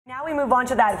Now we move on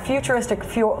to that futuristic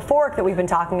fork that we've been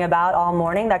talking about all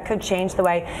morning that could change the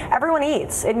way everyone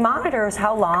eats. It monitors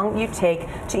how long you take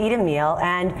to eat a meal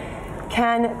and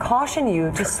can caution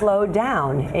you to slow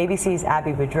down. ABC's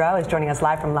Abby Boudreau is joining us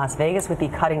live from Las Vegas with the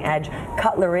cutting-edge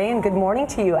cutlery. And good morning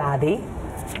to you, Abby.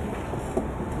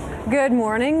 Good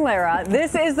morning, Lara.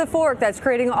 This is the fork that's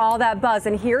creating all that buzz,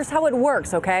 and here's how it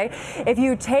works, okay? If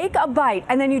you take a bite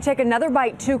and then you take another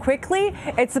bite too quickly,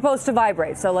 it's supposed to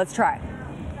vibrate. So let's try.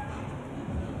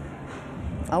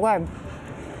 Okay.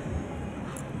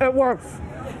 It works.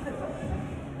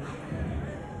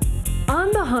 On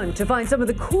the hunt to find some of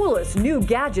the coolest new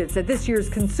gadgets at this year's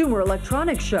Consumer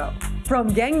Electronics Show.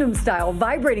 From Gangnam-style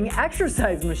vibrating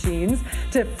exercise machines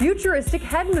to futuristic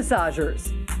head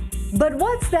massagers. But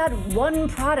what's that one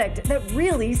product that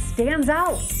really stands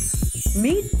out?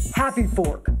 Meet Happy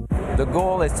Fork. The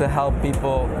goal is to help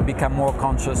people become more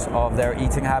conscious of their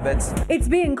eating habits. It's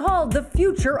being called the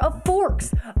future of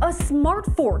forks, a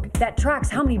smart fork that tracks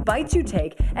how many bites you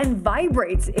take and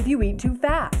vibrates if you eat too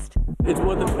fast. It's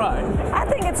worth a try. I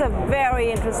think it's a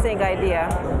very interesting idea.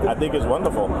 I think it's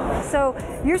wonderful. So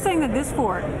you're saying that this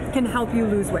fork can help you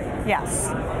lose weight?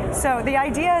 Yes. So the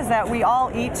idea is that we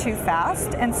all eat too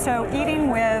fast, and so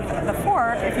eating with the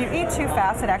fork, if you eat too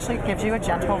fast, it actually gives you a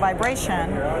gentle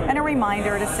vibration and a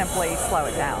reminder to simply slow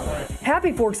it down.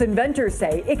 Happy Fork's inventors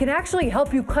say it can actually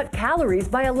help you cut calories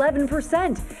by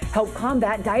 11%, help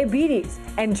combat diabetes,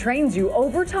 and trains you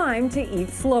over time to eat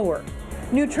slower.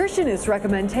 Nutritionists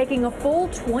recommend taking a full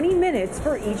 20 minutes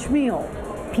for each meal.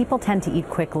 People tend to eat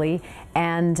quickly,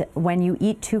 and when you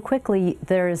eat too quickly,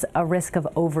 there's a risk of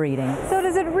overeating. So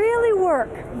does it really work?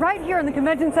 Right here on the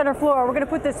convention center floor, we're going to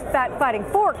put this fat-fighting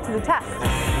fork to the test.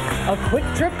 A quick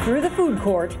trip through the food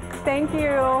court. Thank you.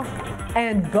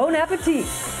 And bon appetit.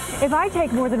 If I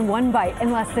take more than one bite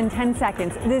in less than 10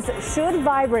 seconds, this should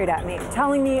vibrate at me,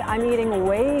 telling me I'm eating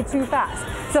way too fast.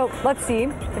 So let's see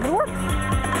if it works.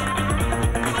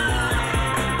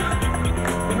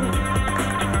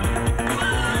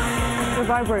 It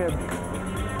vibrated.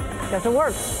 Guess it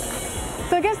works.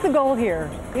 So I guess the goal here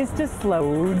is to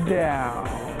slow down.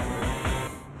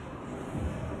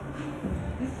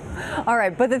 All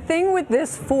right, but the thing with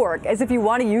this fork is if you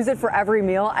want to use it for every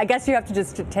meal, I guess you have to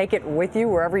just take it with you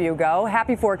wherever you go.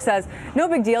 Happy Fork says, no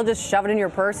big deal, just shove it in your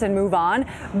purse and move on.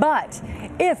 But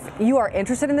if you are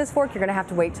interested in this fork, you're going to have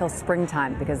to wait till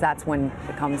springtime because that's when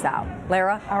it comes out.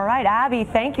 Lara? All right, Abby,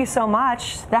 thank you so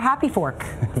much. The Happy Fork.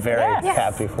 Very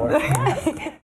happy fork.